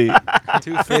away.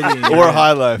 250 or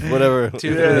High Life, whatever.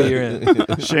 250 you're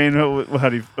in. Shane, how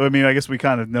do you? I mean, I guess we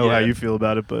kind of know how Yeah. you feel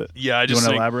about it, but Yeah, I do you just want to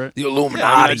think elaborate? The Yeah,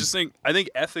 Illuminati. I think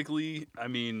ethically, I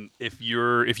mean, if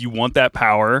you want that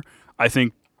power, I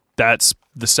think that's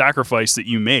the sacrifice that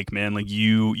you make, man. Like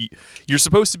you're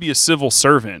supposed to be a civil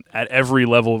servant at every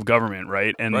level of government,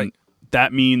 right? And Right.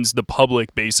 that means the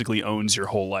public basically owns your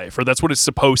whole life, or that's what it's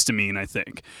supposed to mean, I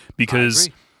think. Because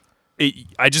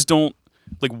I just don't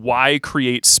like, why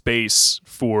create space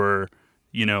for,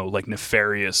 like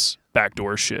nefarious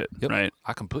backdoor shit, Yep. right?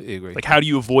 I completely agree. Like, how do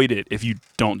you avoid it if you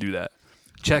don't do that?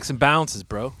 Checks and balances,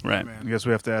 bro. Right. I guess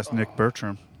we have to ask Nick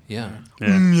Bertram Yeah.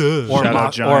 Yeah. Or, Shout out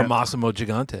or Giant. Massimo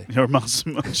Gigante. or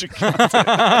Massimo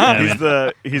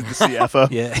Gigante. He's the CFO.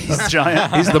 Yeah. He's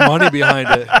giant. He's the money behind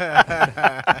it.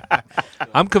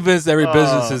 I'm convinced every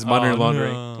business is money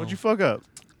laundering. What'd you fuck up?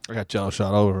 I got Jello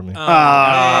shot all over me. Man.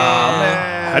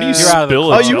 How do you You're out of the spill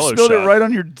Oh, a you Jell-O spilled shot? it right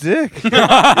on your dick. Yo,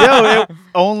 it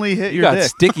only hit You your got dick.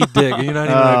 sticky dick, and you're not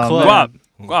even in a Oh, club.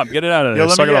 Guap, get it out of there. Yo,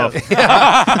 let Suck me it off.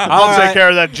 I'll take care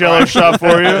of that Jello shot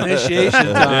for you. Initiation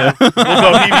time. We'll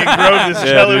Bohemian Grove this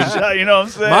Jello dude. shot. You know what I'm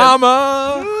saying?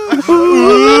 Mama!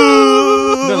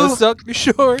 Gonna suck your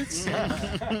shorts.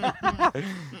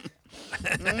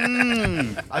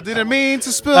 I didn't mean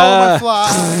to spill my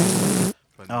fly.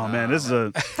 Oh man, this is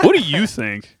a. What do you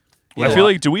think? I feel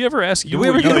like, do we ever ask you? we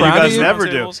ever what get you No, you around to guys you? never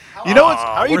do. You know what's?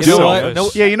 Are you we're You know so what? good. No,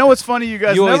 Yeah, you know what's funny? You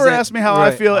guys You always never ask- ask me how I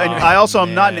right. feel, and I also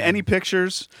am not in any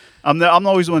pictures. I'm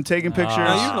always the one taking pictures.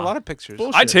 no, you're in a lot of pictures.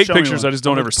 Bullshit. I take Show me pictures. one. I just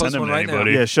don't I'm ever gonna send them post to one right now.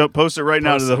 anybody. Yeah, post it right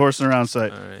now to the Horse and Around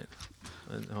site. All right.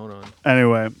 Hold on.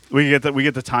 Anyway, we get the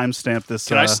timestamp this.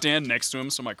 Can I stand next to him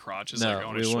so my crotch is like No,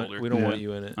 on his shoulder? we don't want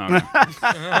you in it. Okay.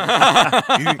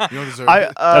 You don't deserve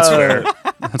it. That's fair.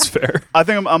 That's fair. I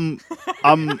think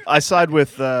I side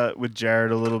with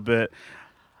Jared a little bit.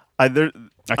 I can't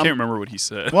remember what he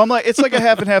said. Well, I'm like, it's like a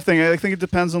half and half thing. I think it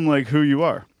depends on like who you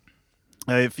are.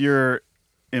 If you're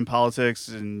in politics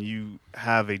and you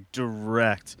have a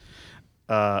direct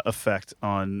effect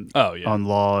on on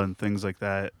law and things like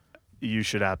that, you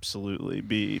should absolutely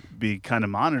be kind of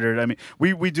monitored. I mean,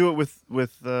 we do it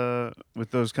with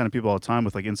those kind of people all the time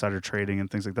with like insider trading and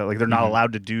things like that. Like they're not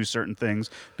allowed to do certain things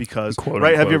because Quote,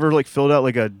 right? Have you unquote. ever like filled out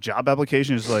like a job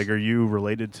application? It's like, are you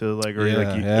related to like, or Yeah,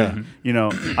 like yeah. you know?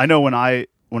 I know when I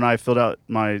filled out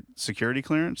my security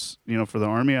clearance, you know, for the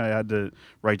Army, I had to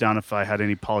write down if I had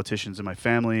any politicians in my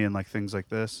family and like things like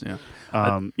this.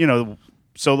 Yeah. You know,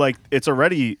 so like it's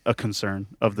already a concern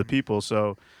of the people.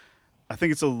 So I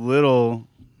think it's a little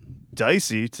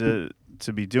dicey to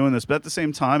be doing this, but at the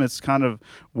same time, it's kind of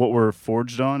what we're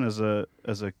forged on as a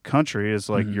country is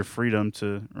like your freedom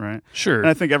to right. Sure. And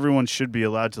I think everyone should be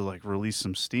allowed to like release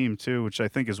some steam too, which I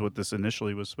think is what this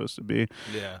initially was supposed to be.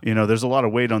 Yeah. You know, there's a lot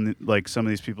of weight on like some of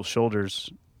these people's shoulders.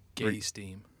 Gay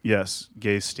steam. Yes,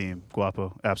 gay steam,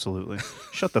 guapo, absolutely.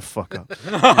 Shut the fuck up.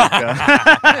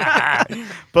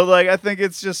 But like, I think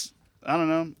it's just, I don't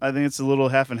know. I think it's a little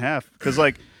half and half because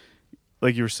like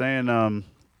you were saying,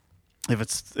 if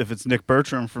it's Nick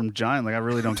Bertram from Giant, like I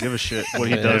really don't give a shit what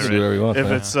he Yeah, does. he can do whatever he wants, If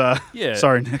man. it's Yeah.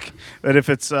 sorry Nick, but if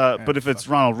it's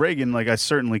Ronald Reagan, like I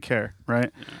certainly care,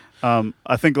 right?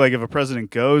 I think like if a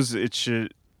president goes, it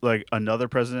should like another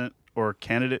president or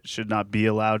candidate should not be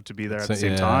allowed to be there at the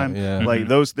same Yeah, time. yeah. Like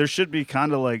there should be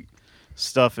kind of like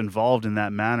stuff involved in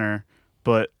that manner.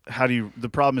 But the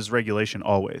problem is regulation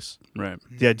always. Right.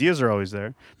 The ideas are always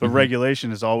there, but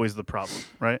regulation is always the problem,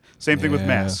 right? Same thing with Yeah.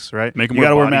 masks, right? Make 'em you wear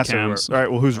gotta wear body masks everywhere. cams. All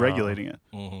right, well, who's regulating it?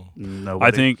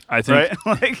 Nobody. I think right?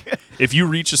 Like, if you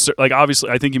reach like obviously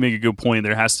I think you make a good point.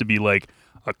 There has to be like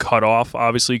a cutoff,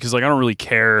 obviously, because like I don't really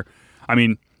care. I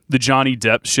mean, the Johnny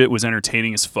Depp shit was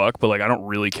entertaining as fuck, but like I don't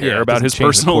really care Yeah, it about doesn't his change the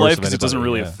personal course life of because it doesn't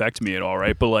anybody, really yeah. affect me at all,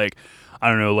 right? But like I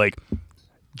don't know, like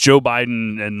Joe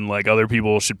Biden and like other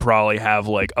people should probably have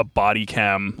like a body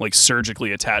cam like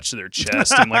surgically attached to their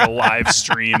chest and like a live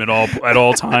stream at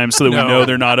all times so that we know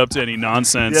they're not up to any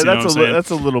nonsense. yeah, you know what I'm saying? that's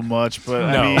a little much, but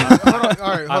I No. mean, Hold on, all right,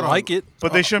 hold I on. like it.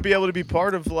 but they shouldn't be able to be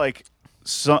part of like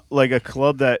like a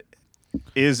club that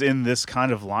is in this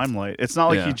kind of limelight. It's not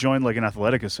like Yeah. he joined like an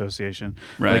athletic association.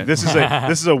 Right. Like this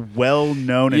is a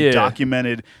well-known and Yeah.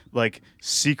 documented like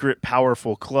secret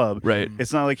powerful club. Right.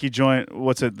 It's not like he joined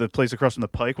the place across from the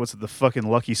Pike. What's it, the fucking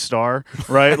Lucky Star,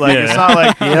 right? Like Yeah.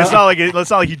 it's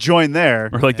not like he joined there.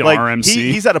 Or like the RMC.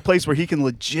 He's at a place where he can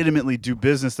legitimately do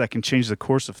business that can change the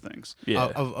course of things. Yeah.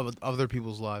 Of other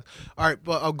people's lives. All right,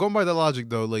 but going by that logic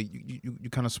though, like you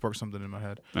kind of sparked something in my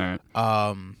head. All right.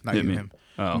 Not Hit you, me. him.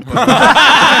 Oh.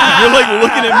 You're like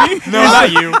looking at me? No,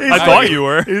 not you. I thought you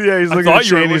were. Yeah, he's I looking thought at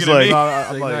you were Shane. He's looking like,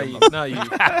 at me. I'm Like, not you.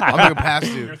 I'm looking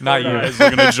past you. Not you. Guys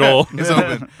looking at Joel. It's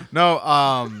open. No,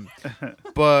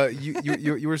 but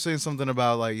you were saying something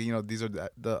about like these are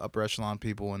the upper echelon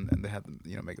people and they have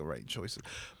to make the right choices,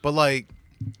 but like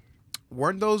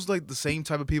weren't those like the same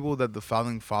type of people that the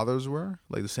founding fathers were,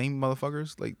 like the same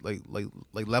motherfuckers,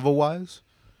 like level wise,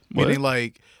 What? meaning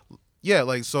like. Yeah,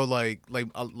 like so, like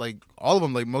all of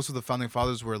them, like most of the founding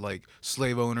fathers were like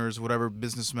slave owners, whatever,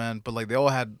 businessmen. But like they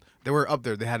were up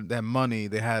there. They had money.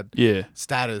 They had Yeah.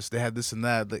 status. They had this and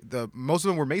that. Like, most of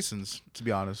them were Masons, to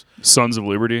be honest. Sons of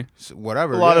Liberty. So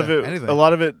whatever. a lot yeah, of it. anything. A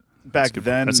lot of it back good-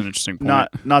 then. that's an interesting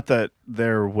point. Not that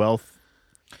their wealth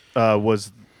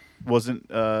wasn't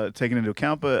taken into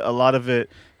account, but a lot of it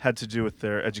had to do with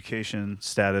their education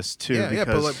status too, Yeah,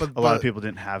 because but a lot of people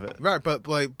didn't have it. Right, but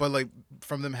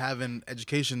from them having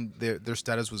education, their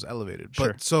status was elevated. But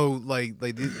Sure. so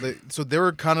so they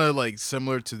were kind of like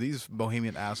similar to these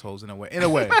bohemian assholes in a way. In a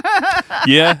way,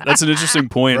 Yeah, that's an interesting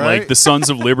point. Right? Like the Sons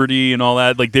of Liberty and all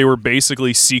that. Like they were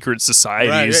basically secret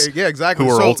societies right? Yeah, exactly.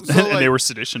 who were So, and like, they were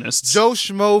seditionists. Joe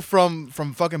Schmo from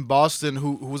fucking Boston,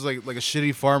 who was like a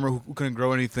shitty farmer who couldn't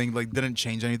grow anything, like didn't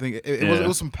change anything. It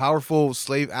was some powerful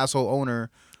slave asshole owner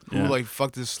who Yeah. like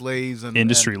fucked his slaves and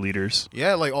Industry leaders.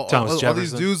 Yeah, like all Thomas these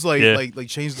Jefferson. dudes like Yeah. like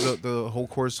changed the whole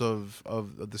course of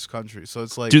this country. So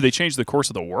it's like Dude, they changed the course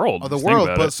of the world. of the Just think world.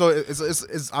 about But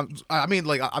it. so I mean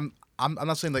like I'm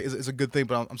not saying like it's a good thing,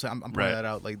 but I'm saying I'm pointing Right. that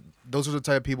out. Like those are the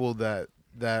type of people that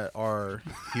are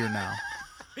here now.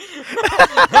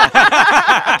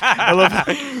 I love how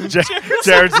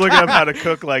Jared's looking up how to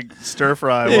cook like stir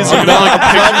fry. He's while- looking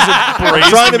at, like, I'm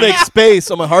trying to make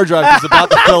space on my hard drive. It's about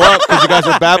to fill up because you guys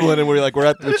are babbling, and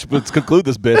let's conclude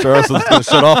this bitch, or else it's gonna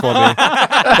shut off on me.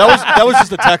 That was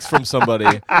just a text from somebody.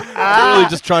 I'm really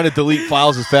just trying to delete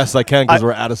files as fast as I can because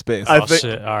we're out of space. I Oh think-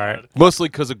 shit! All right. Mostly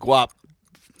because of Guap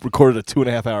recorded a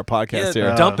 2.5 hour podcast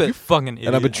here, dump You it. fucking idiot.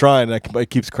 and I've been trying, and it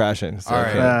keeps crashing. So, All right,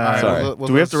 okay. all right. Sorry. Well,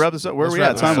 Do we have to let's- wrap this up? Where are let's we wrap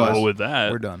at this time up. wise? Well, with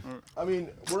that, We're done. I mean,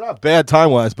 we're not bad time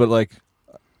wise, but like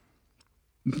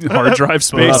hard drive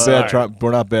space.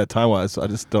 we're not bad time wise. I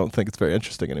just don't think it's very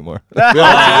interesting anymore. we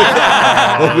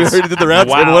already did the round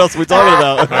Wow. table. What else are we talking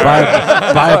about?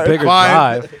 Buy a bigger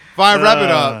Fine. drive. Fine, wrap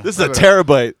it up. This is a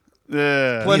terabyte.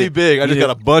 Yeah. Plenty big. I just Yeah.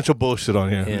 got a bunch of bullshit on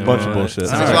here. Yeah. A bunch of bullshit.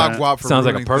 Thanks a lot, Guap, for Sounds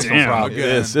like a ruining personal things. Damn. problem. It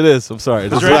is. It is. I'm sorry.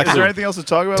 Is This there, is is there actually- anything else to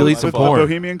talk about Delete with some the porn.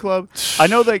 Bohemian Club? I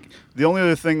know like the only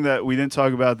other thing that we didn't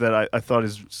talk about that I thought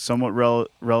is somewhat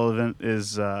relevant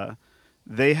is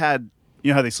they had, you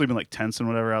know how they sleep in like tents and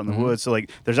whatever out in the woods. So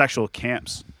like there's actual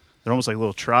camps. They're almost like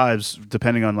little tribes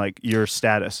depending on like your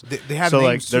status. They have so like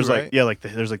names there's too, like right? yeah like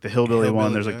there's like the hillbilly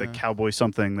one. There's like yeah. the cowboy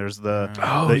something. There's the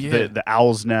Oh, yeah. the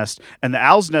owl's nest, and the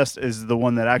owl's nest is the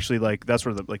one that actually like that's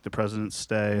where the like the presidents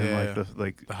stay and Yeah.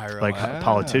 like The higher like ups. I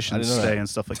politicians didn't know stay that. and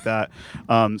stuff like that.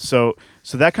 So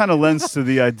that kind of lends to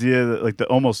the idea that like the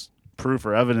almost proof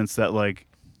or evidence that like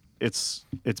it's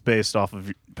based off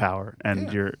of power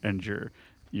and your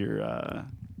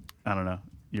I don't know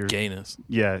your Gayness.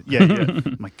 yeah.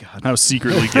 My God, How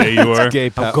secretly gay you are. Gay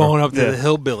I'm power. going up to Yeah. the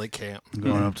hillbilly camp. I'm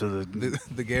going up to the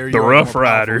The Gary The York Rough more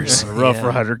powerful. Riders. Rough Yeah.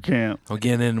 Rider camp. I'm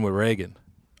getting in with Reagan.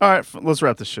 All right, let's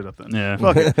wrap this shit up then. Yeah.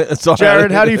 Fuck it. It's all right.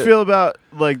 Jared, how do you feel about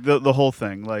like the whole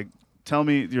thing? Like, tell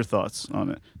me your thoughts on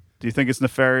it. Do you think it's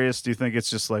nefarious? Do you think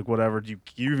it's just like whatever? Do you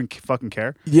even fucking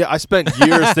care? Yeah, I spent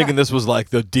years thinking this was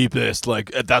like the deepest, like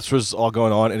that's what's all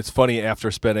going on. And it's funny, after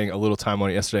spending a little time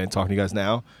on it yesterday and talking to you guys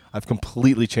now, I've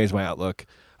completely changed my outlook.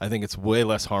 I think it's way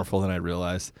less harmful than I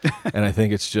realized. And I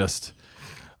think it's just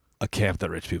a camp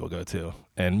that rich people go to.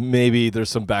 And maybe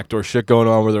there's some backdoor shit going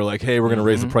on where they're like, hey, we're going to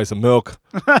raise the price of milk.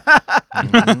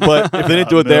 But if they didn't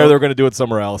do it there, they're going to do it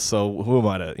somewhere else. So who am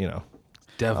I to,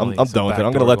 Definitely. I'm some done with it.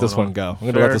 I'm going to backdoor let this going one go. I'm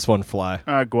going to Fair. let this one fly.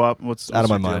 All right, Guap, what's Out of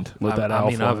my your deal? mind. Let that I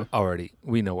mean, alpha.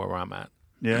 we know where I'm at.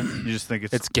 Yeah, you just think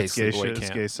it's It's gay shit, sleepaway it's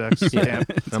camp. gay sex camp.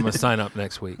 And I'm gonna sign up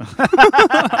next week. All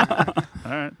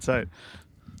right, tight.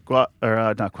 Guap or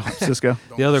not Guap, Cisco.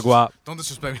 The other guap. Don't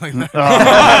disrespect me like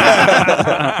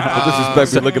that. What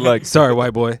disrespect me looking like? Sorry,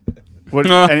 white boy. What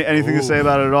anything to say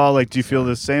about it at all? Like, do you feel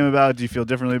the same about it? Do you feel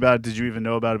differently about it? Did you even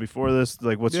know about it before this?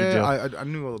 Like, what's your deal? I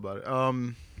knew all about it.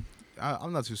 I'm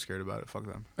not too scared about it. Fuck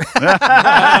them.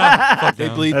 They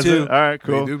bleed That's too. it? All right,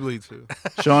 They cool. do bleed too.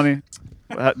 Shawnee,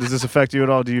 does this affect you at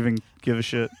all? Do you even give a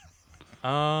shit?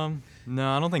 No,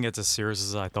 I don't think it's as serious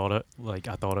as I thought it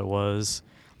was.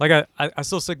 Like I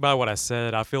still stick by what I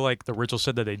said. I feel like the ritual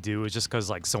shit that they do is just because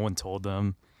like someone told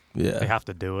them they Yeah. have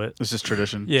to do it. It's just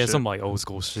tradition. Yeah, shit. some like old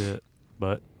school shit.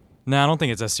 But no, I don't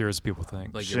think it's as serious as people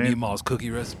think. Like your Shane- Meemaw's cookie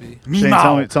recipe.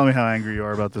 Shane, tell me how angry you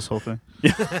are about this whole thing.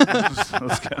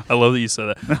 Let's go. I love that you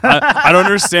said that. I don't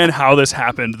understand how this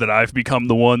happened that I've become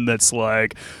the one that's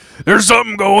like, there's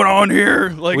something going on here.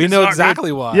 Like We it's know not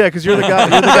exactly why. Yeah, because you're the guy.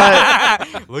 You're the guy.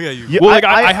 Look at you. Yeah, Well, like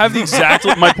I have the exact.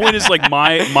 My point is like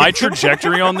my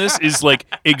trajectory on this is like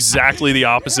exactly the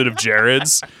opposite of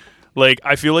Jared's. Like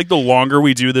I feel like the longer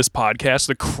we do this podcast,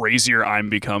 the crazier I'm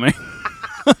becoming.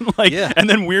 Like, Yeah. and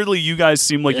then weirdly, you guys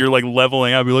seem like you're like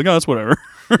leveling out. Be like, oh, that's whatever.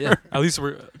 Yeah. At least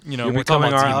we're You're we're talking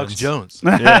becoming about our Alex demons.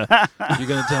 Jones. Yeah. You're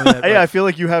gonna tell me that? Yeah, I feel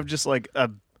like you have just like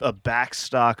a back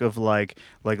stock of like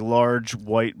large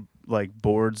white like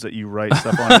boards that you write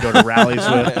stuff on and go to rallies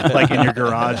with, like in your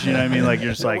garage. You know what I mean? Like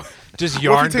you're just like Just What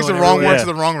yarn. if he takes the going wrong everywhere. one to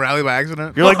the wrong rally by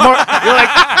accident? You're like,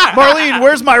 Marlene,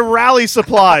 where's my rally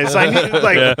supplies? I need,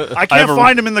 I can't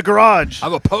find them in the garage. I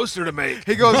have a poster to make.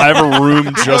 He goes. I have a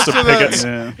room just to to pick the- it.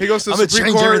 Yeah. He goes to the gonna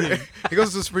Supreme change Court. everything. He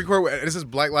goes to the Supreme Court and it says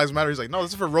Black Lives Matter. He's like, no,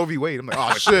 this is for Roe v. Wade. I'm like,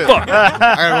 oh shit. I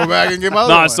gotta go back and get my other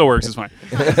No, one. it still works. It's fine.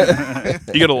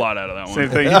 You get a lot out of that one. Same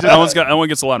thing. That one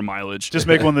gets a lot of mileage. Just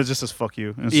make one that just says "fuck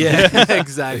you." And it's Yeah,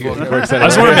 exactly. Works I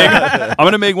just anyway. want to make. I'm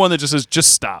gonna make one that just says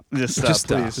 "just stop." Just stop, Just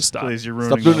stop. please. Just stop. Please, you're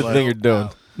ruining Stop doing my the thing life. you're doing.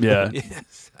 Yeah.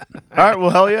 All right, well,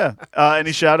 hell yeah.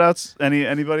 Any shout outs?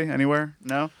 Anybody? Anywhere?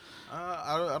 No?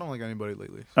 I don't like anybody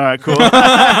lately. All right, cool.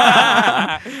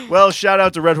 Well, shout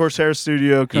out to Red Horse Hair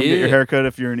Studio. Come get your Yeah. haircut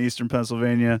if you're in Eastern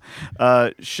Pennsylvania.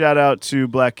 Shout out to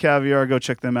Black Caviar. Go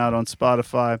check them out on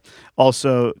Spotify.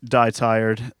 Also, Die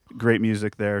Tired. Great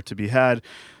music there to be had.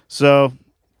 So,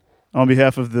 on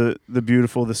behalf of the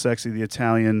beautiful, the sexy, the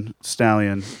Italian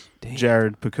stallion,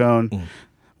 Jared Picone,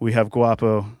 we have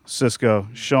Guapo, Cisco,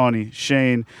 Shawnee,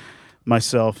 Shane,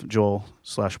 myself,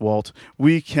 Joel/Walt.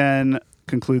 We can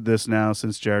conclude this now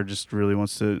since Jared just really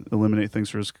wants to eliminate things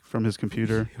from his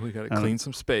computer. We gotta clean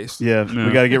some space. Yeah, Yeah.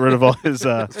 we got to get rid of all his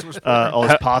pasta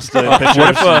pictures.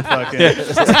 What if, and fucking,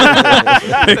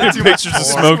 Pictures of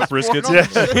smoked briskets.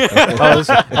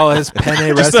 His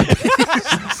penne recipe.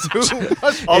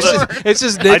 all the, It's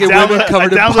just I naked women downloaded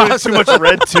covered in too pasta. much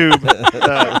RedTube.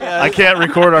 I can't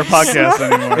record our podcast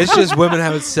anymore. It's just women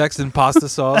having sex in pasta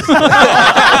sauce.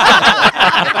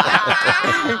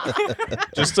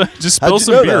 Just spill you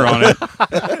some know beer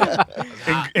that?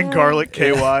 on it. in garlic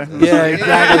KY. Yeah,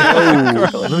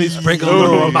 exactly. Let me sprinkle a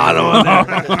little Romano on there.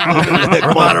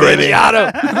 Romano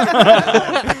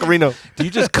Arrabbiata. Pecorino. Do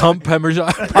you just cum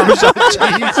Parmesan cheese?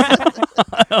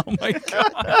 Oh my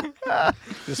god.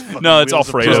 No, it's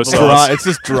Alfredo Just sauce. Dry. It's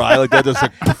just dry like that. Just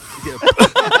like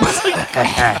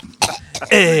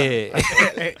Hey.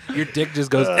 Your dick just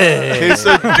goes, hey.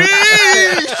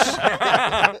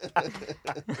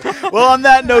 Well, on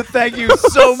that note, thank you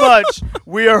so much.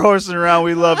 We are Horsing Around.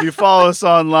 We love you. Follow us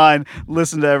online.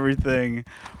 Listen to everything.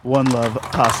 One love,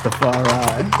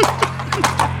 Pastafari.